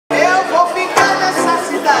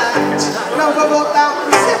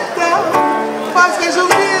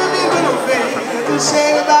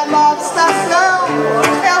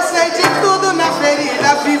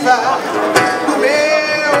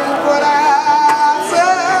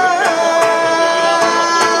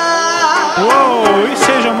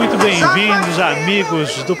bem-vindos,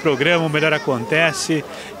 amigos do programa Melhor Acontece.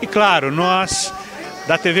 E claro, nós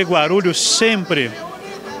da TV Guarulhos sempre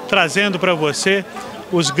trazendo para você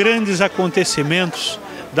os grandes acontecimentos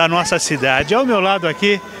da nossa cidade. Ao meu lado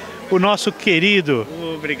aqui, o nosso querido,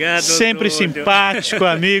 obrigado, sempre simpático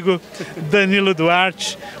amigo Danilo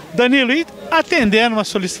Duarte. Danilo, e atendendo uma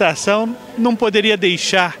solicitação, não poderia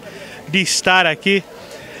deixar de estar aqui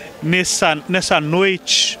nessa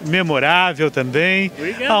noite memorável também.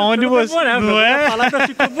 Obrigado, aonde você memorável, não é? A palavra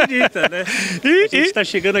ficou bonita, né? A gente está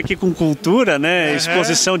chegando aqui com cultura, né?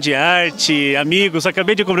 Exposição de arte, amigos.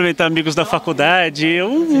 Acabei de cumprimentar amigos da faculdade.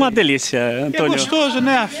 Uma delícia, Antônio. É gostoso,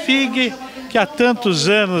 né? A FIG, que há tantos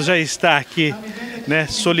anos já está aqui, né,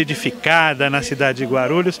 solidificada na cidade de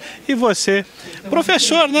Guarulhos, e você,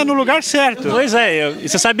 professor, né, no lugar certo. Pois é,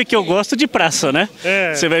 você sabe que eu gosto de praça, né?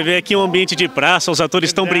 Você vai ver aqui um ambiente de praça, os atores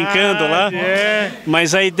estão brincando lá,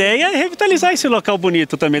 mas a ideia é revitalizar esse local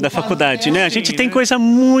bonito também da faculdade, né? A gente tem coisa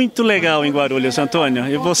muito legal em Guarulhos, Antônio,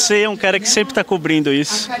 e você é um cara que sempre está cobrindo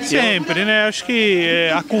isso. Sempre, né? Acho que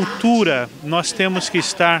a cultura nós temos que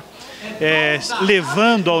estar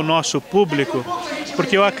levando ao nosso público,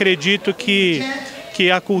 porque eu acredito que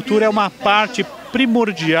a cultura é uma parte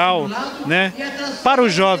primordial, né, para o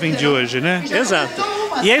jovem de hoje, né? Exato.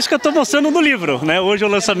 E é isso que eu estou mostrando no livro, né? Hoje é o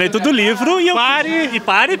lançamento do livro e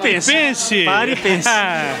Pare e Pense. Pense. Pare e Pense.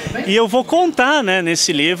 E eu vou contar, né,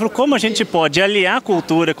 nesse livro como a gente pode aliar a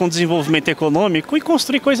cultura com o desenvolvimento econômico e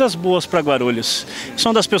construir coisas boas para Guarulhos.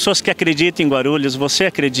 São das pessoas que acreditam em Guarulhos, você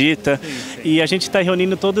acredita, e a gente está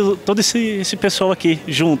reunindo todo esse pessoal aqui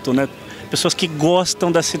junto, né? Pessoas que gostam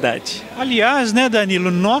da cidade. Aliás, né, Danilo,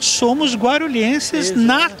 nós somos guarulhenses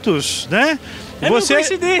natos, né? É uma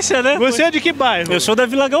coincidência, né? Você é de que bairro? Eu sou da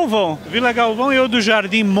Vila Galvão. Vila Galvão, eu do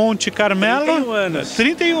Jardim Monte Carmelo. 31 anos.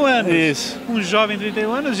 31 anos. Isso. Um jovem de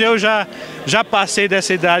 31 anos. Eu já passei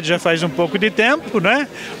dessa idade já faz um pouco de tempo, né?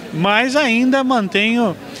 Mas ainda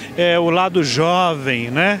mantenho o lado jovem,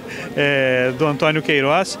 né? Do Antônio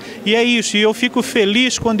Queiroz. E é isso. E eu fico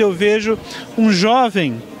feliz quando eu vejo um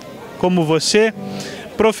jovem como você,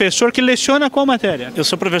 professor que leciona qual matéria? Eu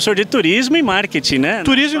sou professor de turismo e marketing, né?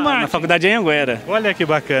 Turismo e marketing. Na faculdade em Anhanguera. Olha que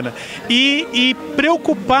bacana. E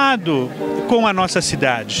preocupado com a nossa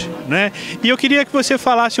cidade, né? E eu queria que você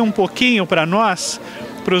falasse um pouquinho para nós,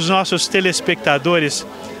 para os nossos telespectadores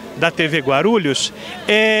da TV Guarulhos,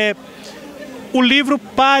 o livro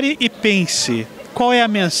Pare e Pense. Qual é a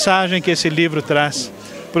mensagem que esse livro traz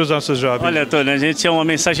para os nossos jovens? Olha, Antônio, a gente é uma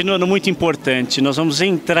mensagem no ano muito importante. Nós vamos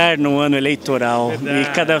entrar no ano eleitoral. Verdade. E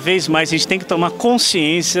cada vez mais a gente tem que tomar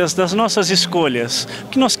consciência das nossas escolhas. O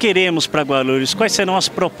que nós queremos para Guarulhos? Quais serão as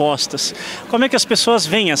propostas? Como é que as pessoas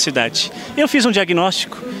veem a cidade? Eu fiz um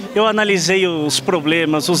diagnóstico, eu analisei os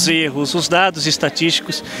problemas, os erros, os dados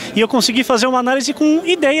estatísticos, e eu consegui fazer uma análise com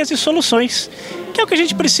ideias e soluções, que é o que a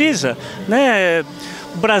gente precisa, né?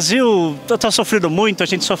 O Brasil está sofrendo muito, a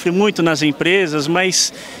gente sofre muito nas empresas,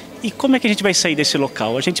 mas e como é que a gente vai sair desse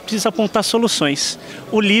local? A gente precisa apontar soluções.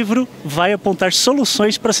 O livro vai apontar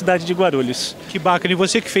soluções para a cidade de Guarulhos. Que bacana. E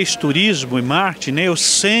você que fez turismo e marketing, né? Eu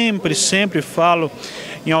sempre falo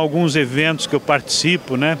em alguns eventos que eu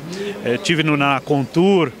participo, né? Tive na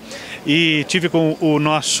Contour e tive com o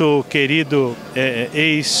nosso querido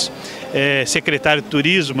ex-secretário de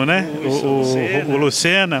turismo, né? O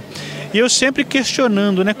Lucena. E eu sempre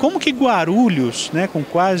questionando, né, como que Guarulhos, né, com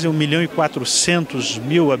quase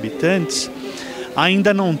 1.400.000 habitantes,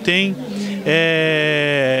 ainda não tem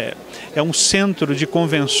um centro de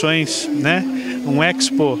convenções, né, um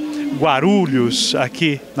Expo Guarulhos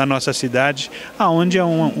aqui na nossa cidade, aonde é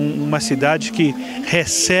uma cidade que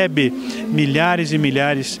recebe milhares e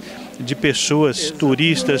milhares de pessoas,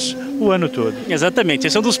 turistas, o ano todo. Exatamente,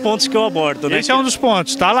 esse é um dos pontos que eu abordo, né? Esse é um dos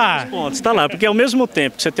pontos, está lá. Está lá, porque ao mesmo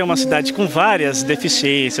tempo que você tem uma cidade com várias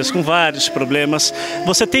deficiências, com vários problemas,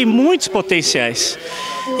 você tem muitos potenciais.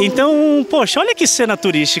 Então, poxa, olha que cena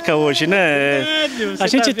turística hoje, né? A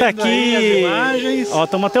gente está aqui,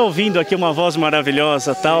 estamos até ouvindo aqui uma voz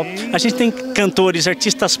maravilhosa, tal. A gente tem cantores,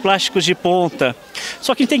 artistas plásticos de ponta.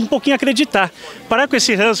 Só que a gente tem que um pouquinho acreditar. Parar com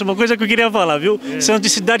esse ranço, uma coisa que eu queria falar, viu? São de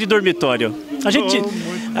cidade e dormitório. A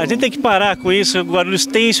gente tem que parar com isso. O Guarulhos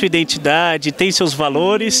tem sua identidade, tem seus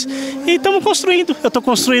valores e estamos construindo. Eu estou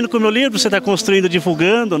construindo com o meu livro, você está construindo,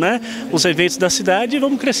 divulgando, né, os eventos da cidade, e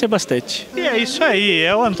vamos crescer bastante. E é isso aí,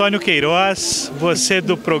 é o Antônio Queiroz, você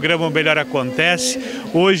do programa Melhor Acontece,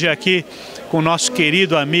 hoje aqui com o nosso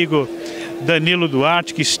querido amigo Danilo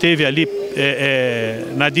Duarte, que esteve ali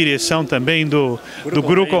na direção também do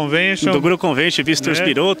Guru Convention. Do Guru Convention,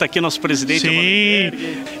 vice-transpirou, está aqui nosso presidente. Sim,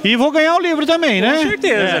 e vou ganhar o livro também, né? Com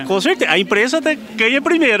certeza, com certeza. A empresa ganha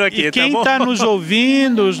primeiro aqui, e quem está nos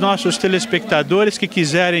ouvindo, os nossos telespectadores que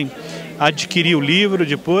quiserem adquirir o livro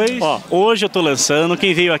depois. Ó, hoje eu estou lançando,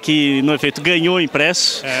 quem veio aqui no evento ganhou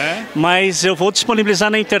impresso, mas eu vou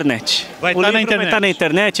disponibilizar na internet. Vai estar na internet. Vai estar na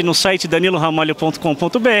internet, no site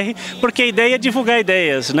daniloramalho.com.br, porque a ideia é divulgar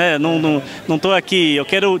ideias, né? Não estou aqui, eu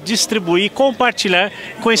quero distribuir, compartilhar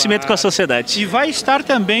conhecimento com a sociedade. E vai estar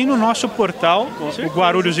também no nosso portal, o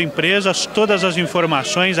Guarulhos Empresas, todas as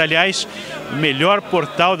informações, aliás, o melhor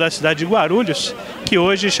portal da cidade de Guarulhos, que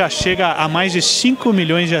hoje já chega a mais de 5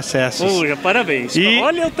 milhões de acessos. Puxa, parabéns.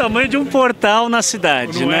 Olha o tamanho de um portal na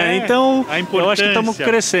cidade, né? Então, eu acho que estamos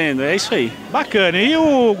crescendo, é isso aí. Bacana. E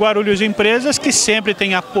o Guarulhos Empresas, que sempre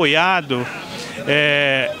tem apoiado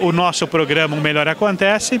o nosso programa O Melhor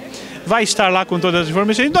Acontece, vai estar lá com todas as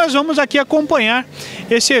informações. E nós vamos aqui acompanhar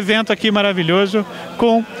esse evento aqui maravilhoso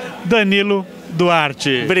com Danilo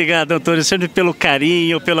Duarte. Obrigado, Antônio, sempre pelo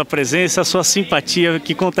carinho, pela presença, a sua simpatia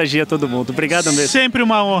que contagia todo mundo. Obrigado mesmo. Sempre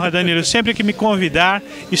uma honra, Danilo. Sempre que me convidar,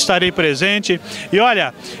 estarei presente. E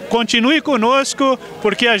olha, continue conosco,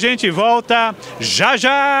 porque a gente volta já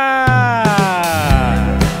já!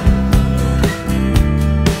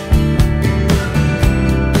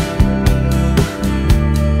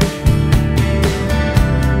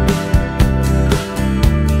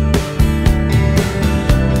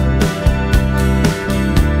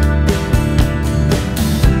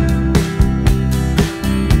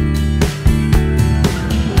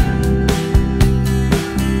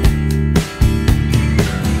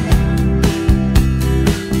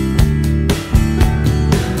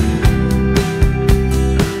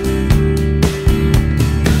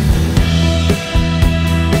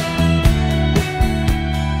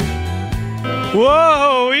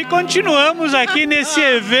 Uou! E continuamos aqui nesse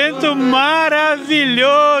evento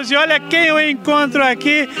maravilhoso. E olha quem eu encontro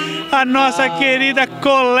aqui, a nossa querida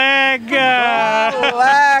colega.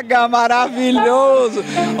 Colega maravilhoso.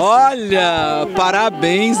 Olha,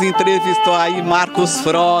 parabéns, entrevistou aí Marcos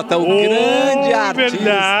Frota, o grande artista.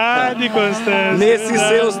 Verdade, Constância. Nesses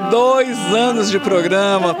seus 2 anos de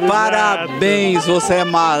programa, parabéns, você é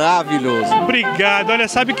maravilhoso. Obrigado. Olha,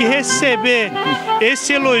 sabe que receber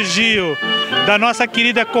esse elogio da nossa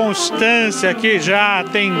querida Constância, que já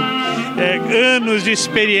tem anos de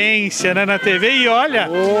experiência, né, na TV, e olha,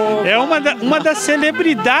 é uma das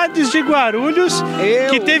celebridades de Guarulhos,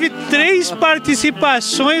 que teve 3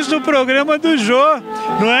 participações no programa do Jô,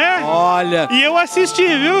 não é? Olha. E eu assisti,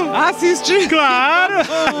 viu? Assisti. Claro!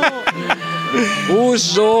 O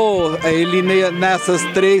Jô, ele nessas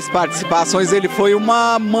 3 participações, ele foi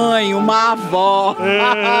uma mãe, uma avó.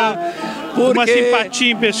 Porque uma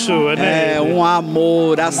simpatia em pessoa, né? É, um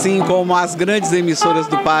amor, assim como as grandes emissoras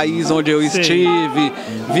do país onde eu estive,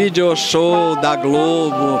 Video Show da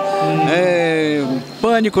Globo,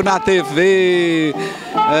 Pânico na TV,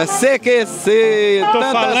 CQC.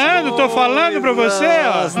 Tô falando pra você,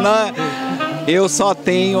 ó. Né? Eu só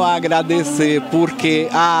tenho a agradecer, porque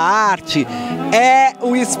a arte é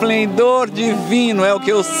o esplendor divino, é o que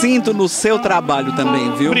eu sinto no seu trabalho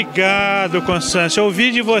também, viu? Obrigado, Constância.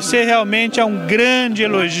 Ouvir de você realmente é um grande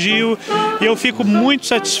elogio e eu fico muito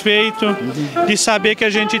satisfeito de saber que a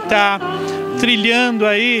gente está trilhando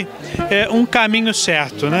aí um caminho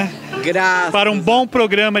certo, né? Graças. Para um bom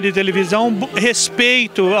programa de televisão,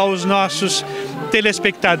 respeito aos nossos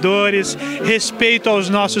telespectadores, respeito aos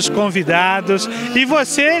nossos convidados. E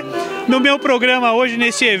você, no meu programa hoje,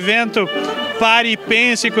 nesse evento Pare e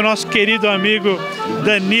Pense, com o nosso querido amigo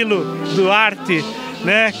Danilo Duarte,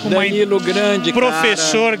 né? Danilo, grande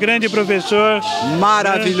professor, cara. Grande professor.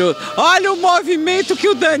 Maravilhoso. Olha o movimento que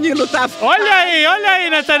o Danilo tá fazendo. Olha aí,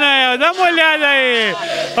 Natanael, dá uma olhada aí.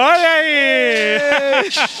 Olha aí.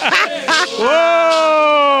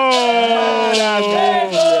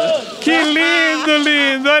 Que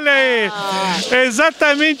lindo, olha aí. É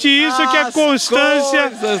exatamente isso que a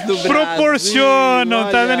Constância proporciona,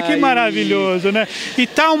 tá vendo? Que maravilhoso, né? E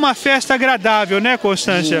tá uma festa agradável, né,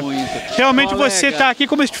 Constância? Muito. Realmente, colega, você tá aqui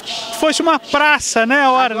como se fosse uma praça, né,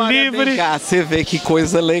 ao ar livre. Vem cá, você vê que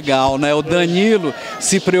coisa legal, né? O Danilo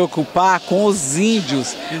se preocupar com os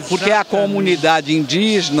índios, porque a comunidade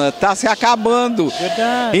indígena está se acabando.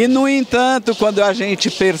 Verdade. E, no entanto, quando a gente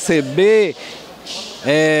perceber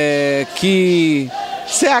que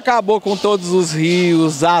você acabou com todos os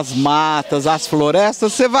rios, as matas, as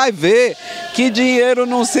florestas, você vai ver que dinheiro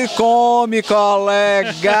não se come,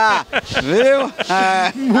 colega. Viu?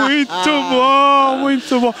 Muito bom,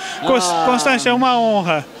 muito bom. Constância, é uma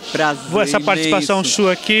honra Prazer essa participação imenso.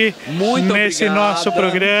 sua aqui Muito nesse obrigada. nosso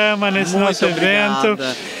programa, nesse Muito nosso evento.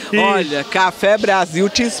 E Olha, Café Brasil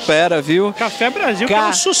te espera, viu? Café Brasil, que é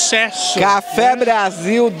um sucesso. Café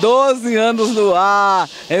Brasil, 12 anos no ar.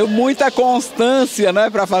 É muita constância, né,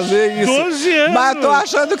 pra fazer isso. 12 anos. Mas tô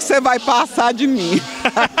achando que você vai passar de mim.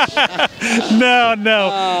 Não,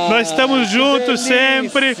 não. Nós estamos juntos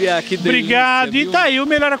sempre. Que delícia, obrigado. viu? E tá aí, o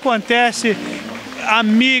Melhor Acontece,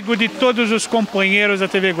 amigo de todos os companheiros da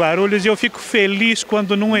TV Guarulhos, e eu fico feliz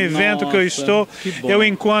quando num evento que eu estou, eu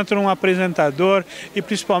encontro um apresentador, e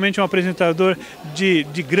principalmente um apresentador de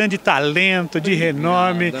grande talento, de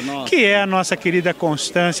renome, que é a nossa querida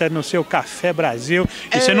Constância no seu Café Brasil.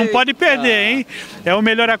 E você não pode perder, hein? É o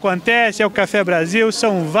Melhor Acontece, é o Café Brasil,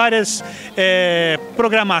 são várias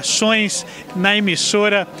programações na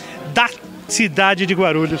emissora da Cidade de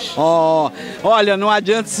Guarulhos. Olha, não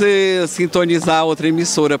adianta você sintonizar outra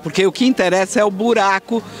emissora, porque o que interessa é o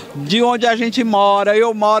buraco de onde a gente mora.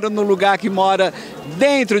 Eu moro no lugar que mora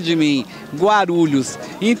dentro de mim, Guarulhos.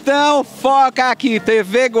 Então, foca aqui,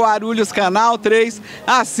 TV Guarulhos, Canal 3.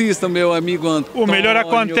 Assista, meu amigo Antônio. O Melhor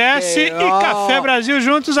Acontece e Café Brasil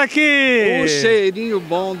juntos aqui. O cheirinho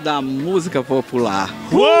bom da música popular.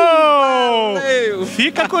 Uou! Valeu!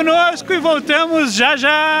 Fica conosco e voltamos já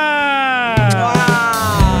já!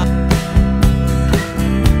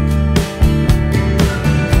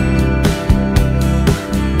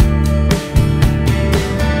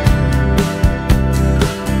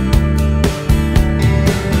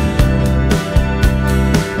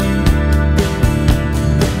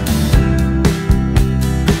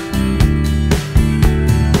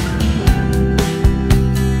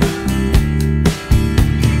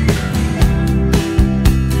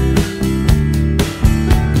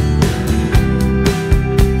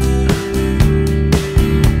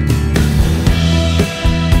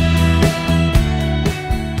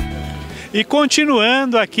 E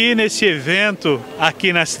continuando aqui nesse evento,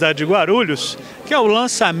 aqui na cidade de Guarulhos, que é o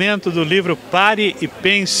lançamento do livro Pare e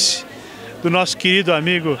Pense, do nosso querido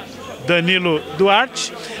amigo Danilo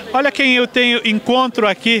Duarte. Olha quem eu encontro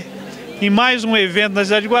aqui em mais um evento na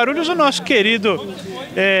cidade de Guarulhos, o nosso querido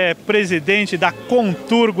presidente da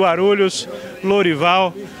Contur Guarulhos,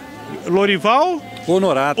 Lorival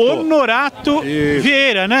Honorato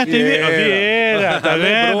Vieira, né? Vieira, tá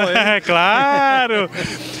vendo? Lembrou, claro!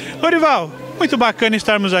 Lorival, muito bacana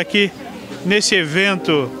estarmos aqui nesse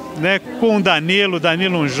evento, né, com o Danilo,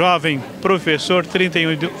 um jovem professor,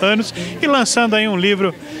 31 anos, e lançando aí um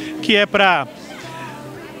livro que é para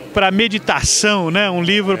meditação, né? Um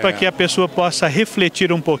livro para que a pessoa possa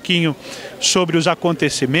refletir um pouquinho sobre os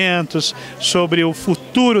acontecimentos, sobre o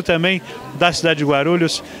futuro também da cidade de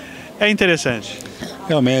Guarulhos. É interessante.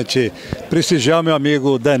 Realmente, prestigiar o meu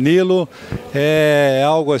amigo Danilo é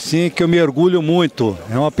algo assim que eu me orgulho muito.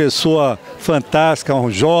 É uma pessoa fantástica,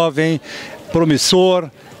 um jovem, promissor,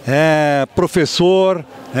 professor,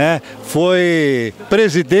 foi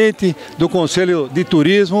presidente do Conselho de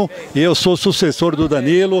Turismo e eu sou sucessor do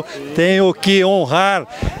Danilo. Tenho que honrar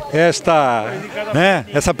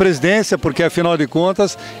essa presidência, porque afinal de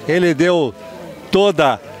contas ele deu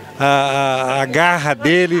toda a garra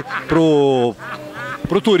dele pro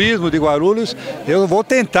turismo de Guarulhos. Eu vou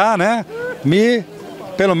tentar,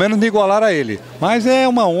 pelo menos me igualar a ele. Mas é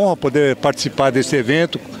uma honra poder participar desse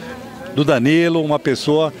evento do Danilo, uma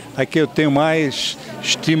pessoa a quem eu tenho mais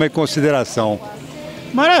estima e consideração.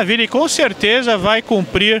 Maravilha, e com certeza vai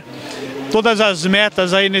cumprir todas as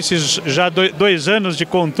metas aí nesses já 2 anos de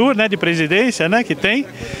Contur, de presidência, que tem.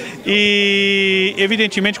 E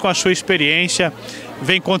evidentemente com a sua experiência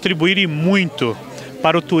vem contribuir e muito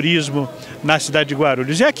para o turismo na cidade de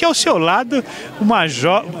Guarulhos. E aqui ao seu lado, uma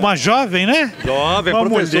jovem, né? Jovem, uma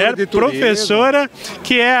mulher, professora,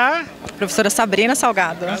 que é a... Professora Sabrina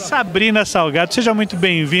Salgado. Sabrina Salgado. Seja muito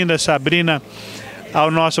bem-vinda, Sabrina, ao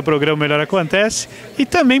nosso programa Melhor Acontece, e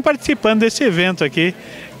também participando desse evento aqui,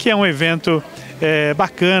 que é um evento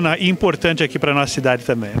bacana e importante aqui para a nossa cidade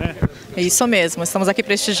também, né? É isso mesmo. Estamos aqui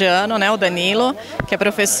prestigiando, o Danilo, que é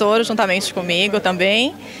professor, juntamente comigo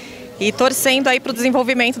também, e torcendo aí para o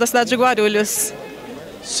desenvolvimento da cidade de Guarulhos.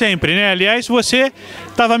 Sempre, né? Aliás, você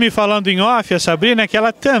estava me falando em off, a Sabrina, que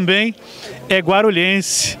ela também é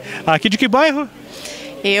guarulhense. Aqui de que bairro?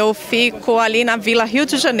 Eu fico ali na Vila Rio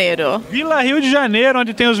de Janeiro. Vila Rio de Janeiro,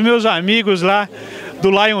 onde tem os meus amigos lá do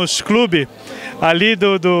Lions Club, ali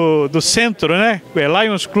do centro, né?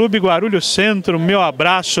 Lions Club Guarulhos Centro. Meu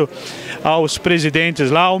abraço aos presidentes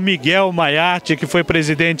lá, ao Miguel Maiate, que foi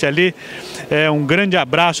presidente ali. Um grande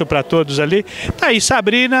abraço para todos ali. Tá aí,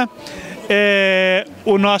 Sabrina,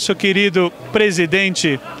 o nosso querido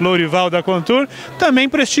presidente Lorival da Contur, também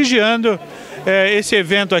prestigiando esse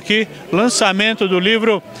evento aqui, lançamento do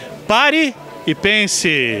livro Pare e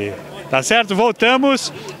Pense. Tá certo?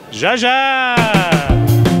 Voltamos já já!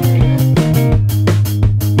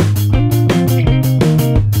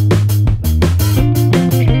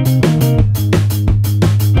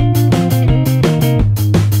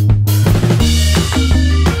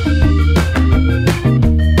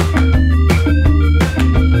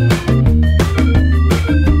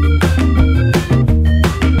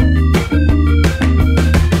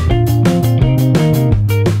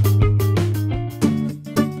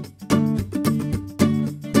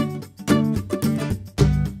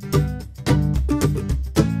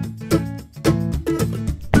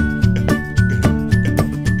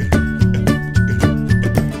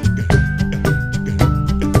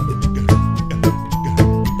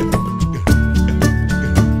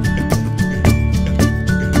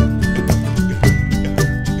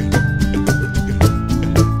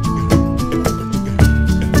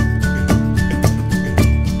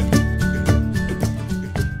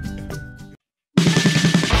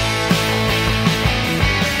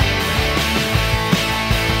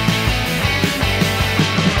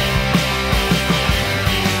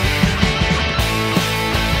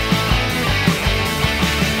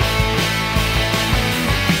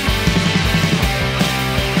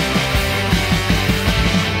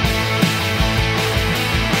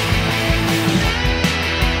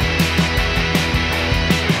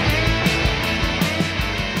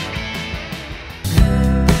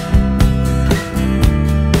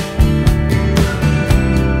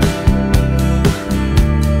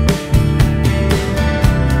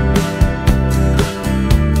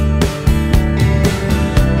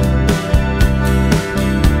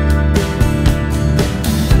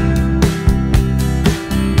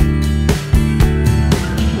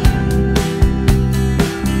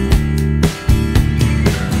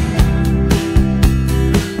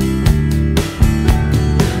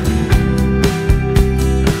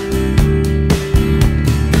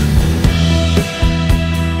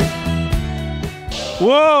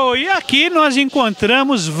 Uou, e aqui nós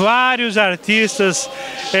encontramos vários artistas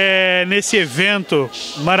nesse evento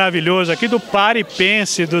maravilhoso aqui do Pare e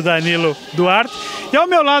Pense, do Danilo Duarte. E ao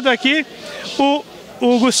meu lado aqui,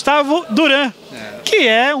 o Gustavo Duran, que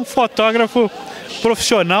é um fotógrafo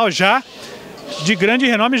profissional já, de grande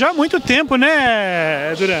renome já há muito tempo,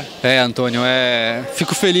 né, Duran? Antônio,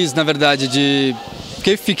 fico feliz, na verdade,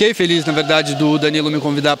 Fiquei feliz, na verdade, do Danilo me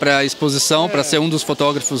convidar para a exposição, para ser um dos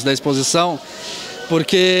fotógrafos da exposição,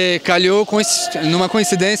 porque calhou numa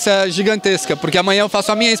coincidência gigantesca, porque amanhã eu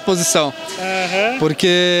faço a minha exposição.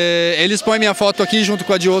 Porque eles põem minha foto aqui junto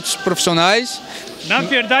com a de outros profissionais. Na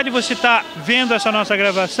verdade, você está vendo essa nossa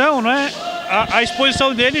gravação, não é? A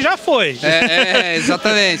exposição dele já foi.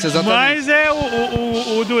 Exatamente. Mas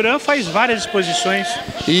o Duran faz várias exposições.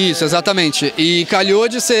 Isso, exatamente. E calhou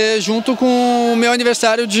de ser junto com o meu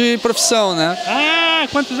aniversário de profissão, né? Ah,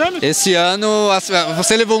 quantos anos? Esse ano,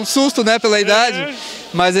 você levou um susto, né, pela idade,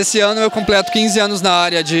 mas esse ano eu completo 15 anos na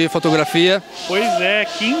área de fotografia. Pois é,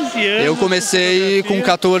 15 anos. Eu comecei com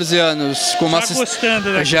 14 anos.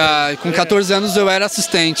 Gostando daqui. Já, com 14 anos eu era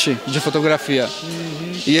assistente de fotografia.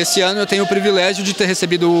 E esse ano eu tenho o privilégio de ter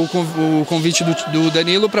recebido o convite do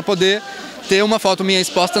Danilo para poder ter uma foto minha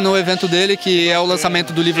exposta no evento dele, que é o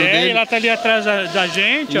lançamento do livro dele. E ela está ali atrás da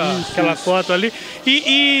gente, ó, aquela foto ali.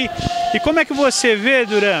 E como é que você vê,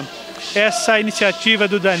 Duran, essa iniciativa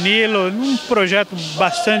do Danilo, um projeto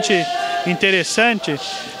bastante interessante,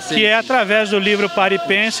 que é através do livro Pare e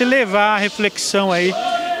Pense, levar a reflexão aí,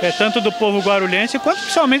 tanto do povo guarulhense quanto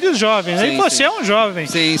principalmente dos jovens. E você é um jovem.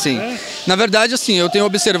 Sim. Na verdade, assim, eu tenho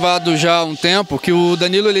observado já há um tempo que o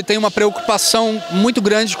Danilo ele tem uma preocupação muito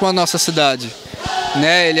grande com a nossa cidade.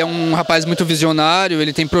 Né? Ele é um rapaz muito visionário,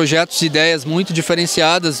 ele tem projetos e ideias muito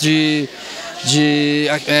diferenciadas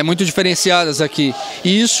muito diferenciadas aqui.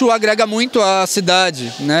 E isso agrega muito à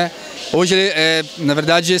cidade, né? Hoje, na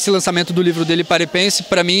verdade, esse lançamento do livro dele, Pare e Pense,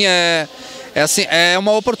 para mim é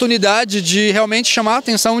uma oportunidade de realmente chamar a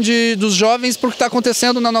atenção dos jovens para o que está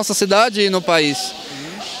acontecendo na nossa cidade e no país.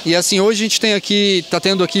 E assim, hoje a gente está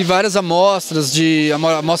tendo aqui várias amostras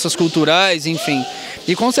culturais, enfim.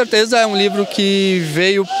 E com certeza é um livro que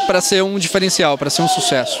veio para ser um diferencial, para ser um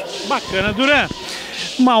sucesso. Bacana, Duran.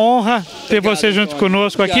 Uma honra ter você junto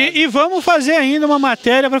conosco aqui. E vamos fazer ainda uma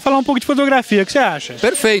matéria para falar um pouco de fotografia. O que você acha?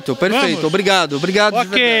 Perfeito. Vamos? Obrigado.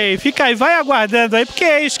 Ok, fica aí, vai aguardando aí, porque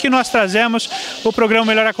é isso que nós trazemos. O programa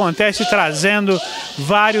Melhor Acontece, trazendo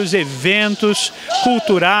vários eventos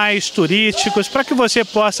culturais, turísticos, para que você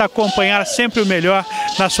possa acompanhar sempre o melhor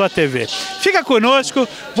na sua TV. Fica conosco,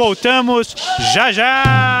 voltamos já já!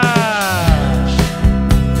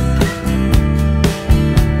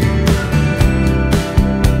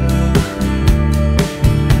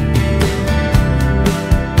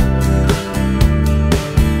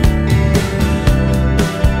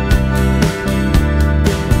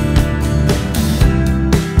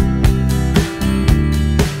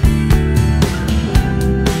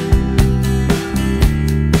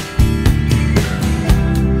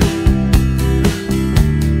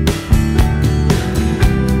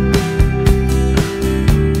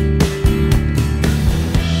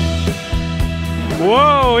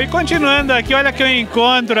 E continuando aqui, olha que eu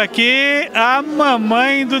encontro aqui a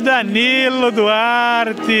mamãe do Danilo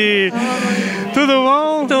Duarte. Tudo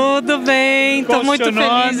bom? Tudo bem, estou muito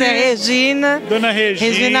feliz. É Regina. Dona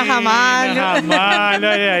Regina. Regina Ramalho. Ramalho,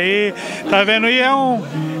 olha aí. Tá vendo? E é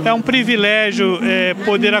um privilégio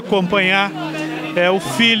poder acompanhar o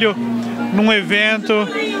filho num evento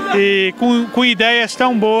e com ideias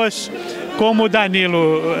tão boas como o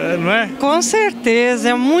Danilo, não é? Com certeza,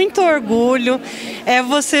 é muito orgulho. É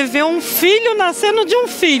você ver um filho nascendo de um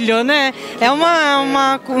filho, né? É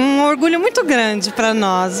um orgulho muito grande para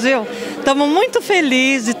nós, viu? Estamos muito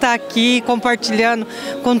felizes de estar aqui compartilhando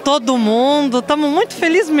com todo mundo. Estamos muito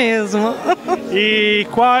felizes mesmo. E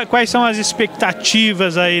quais são as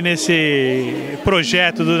expectativas aí nesse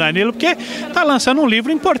projeto do Danilo? Porque está lançando um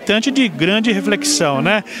livro importante de grande reflexão,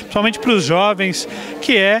 né? Principalmente para os jovens,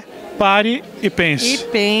 que é Pare e Pense. E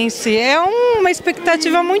Pense. É uma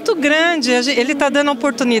expectativa muito grande. Ele está dando a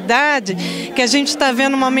oportunidade que a gente está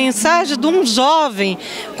vendo uma mensagem de um jovem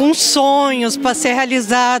com sonhos para ser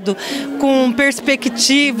realizado, com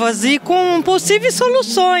perspectivas e com possíveis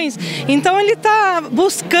soluções. Então ele está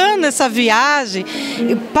buscando essa viagem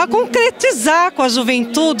para concretizar com a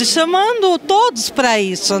juventude, chamando todos para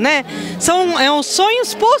isso, né? São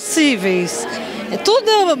sonhos possíveis. É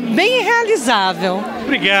tudo bem realizável.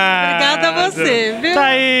 Obrigado. Obrigada a você, viu? Tá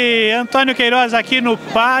aí, Antônio Queiroz aqui no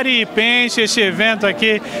Pare e Pense, esse evento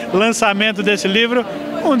aqui, lançamento desse livro.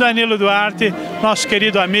 O Danilo Duarte, nosso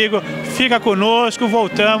querido amigo, fica conosco,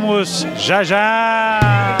 voltamos já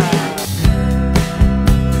já.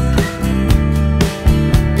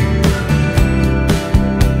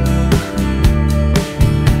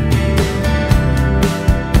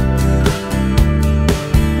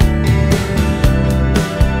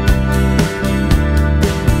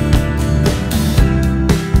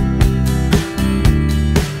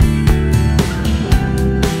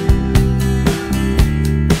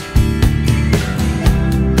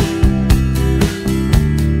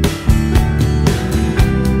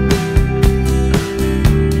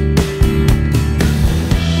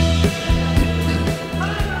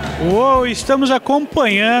 Estamos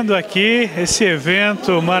acompanhando aqui esse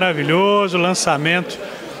evento maravilhoso, lançamento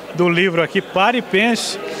do livro aqui, Pare e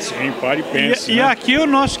Pense. Sim, Pare e Pense. E aqui o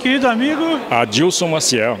nosso querido amigo Adilson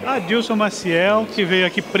Maciel. Adilson Maciel, que veio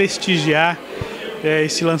aqui prestigiar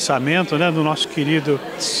esse lançamento, né, do nosso querido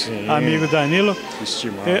amigo Danilo.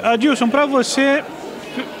 Estimado. Adilson, para você,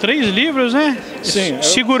 3 livros, né? Sim.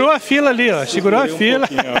 Segurou a fila ali, ó. Segurou a fila.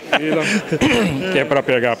 Que é para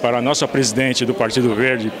pegar para a nossa presidente do Partido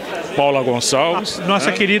Verde, Paula Gonçalves.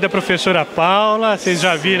 Nossa querida professora Paula, vocês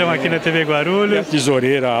já viram aqui na TV Guarulhos. E a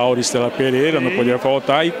tesoureira Aura Estela Pereira, não podia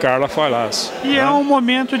faltar, e Carla Falaz. E é um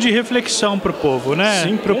momento de reflexão para o povo, né?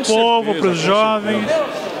 Sim, para o povo, para os jovens.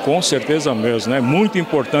 Com certeza mesmo, né? Muito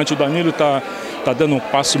importante. O Danilo está dando um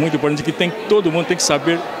passo muito importante que todo mundo tem que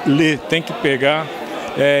saber ler, tem que pegar,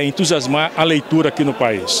 entusiasmar a leitura aqui no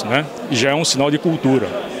país, né? Já é um sinal de cultura.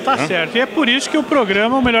 Tá certo, e é por isso que o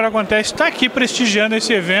programa O Melhor Acontece está aqui prestigiando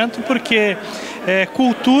esse evento, porque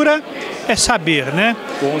cultura é saber, né?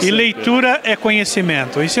 E leitura é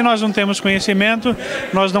conhecimento. E se nós não temos conhecimento,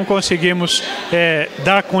 nós não conseguimos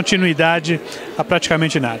dar continuidade a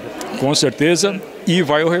praticamente nada. Com certeza, e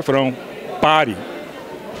vai o refrão: pare,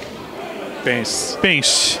 pense.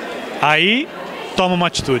 Pense. Aí toma uma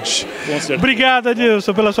atitude. Obrigado,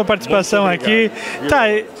 Adilson, pela sua participação aqui.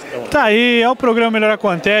 Tá aí, é o programa Melhor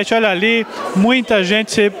Acontece. Olha ali, muita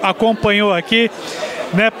gente se acompanhou aqui,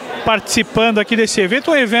 né, participando aqui desse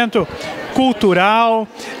evento. Um evento cultural,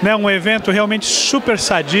 né, um evento realmente super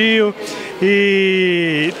sadio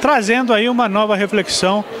e trazendo aí uma nova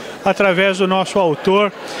reflexão através do nosso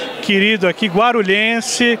autor querido aqui,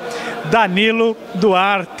 guarulhense, Danilo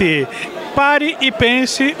Duarte. Pare e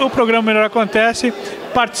Pense, o programa Melhor Acontece,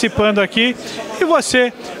 participando aqui. E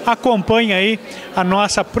você acompanha aí a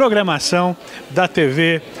nossa programação da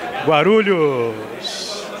TV Guarulhos.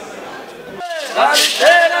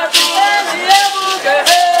 Literatura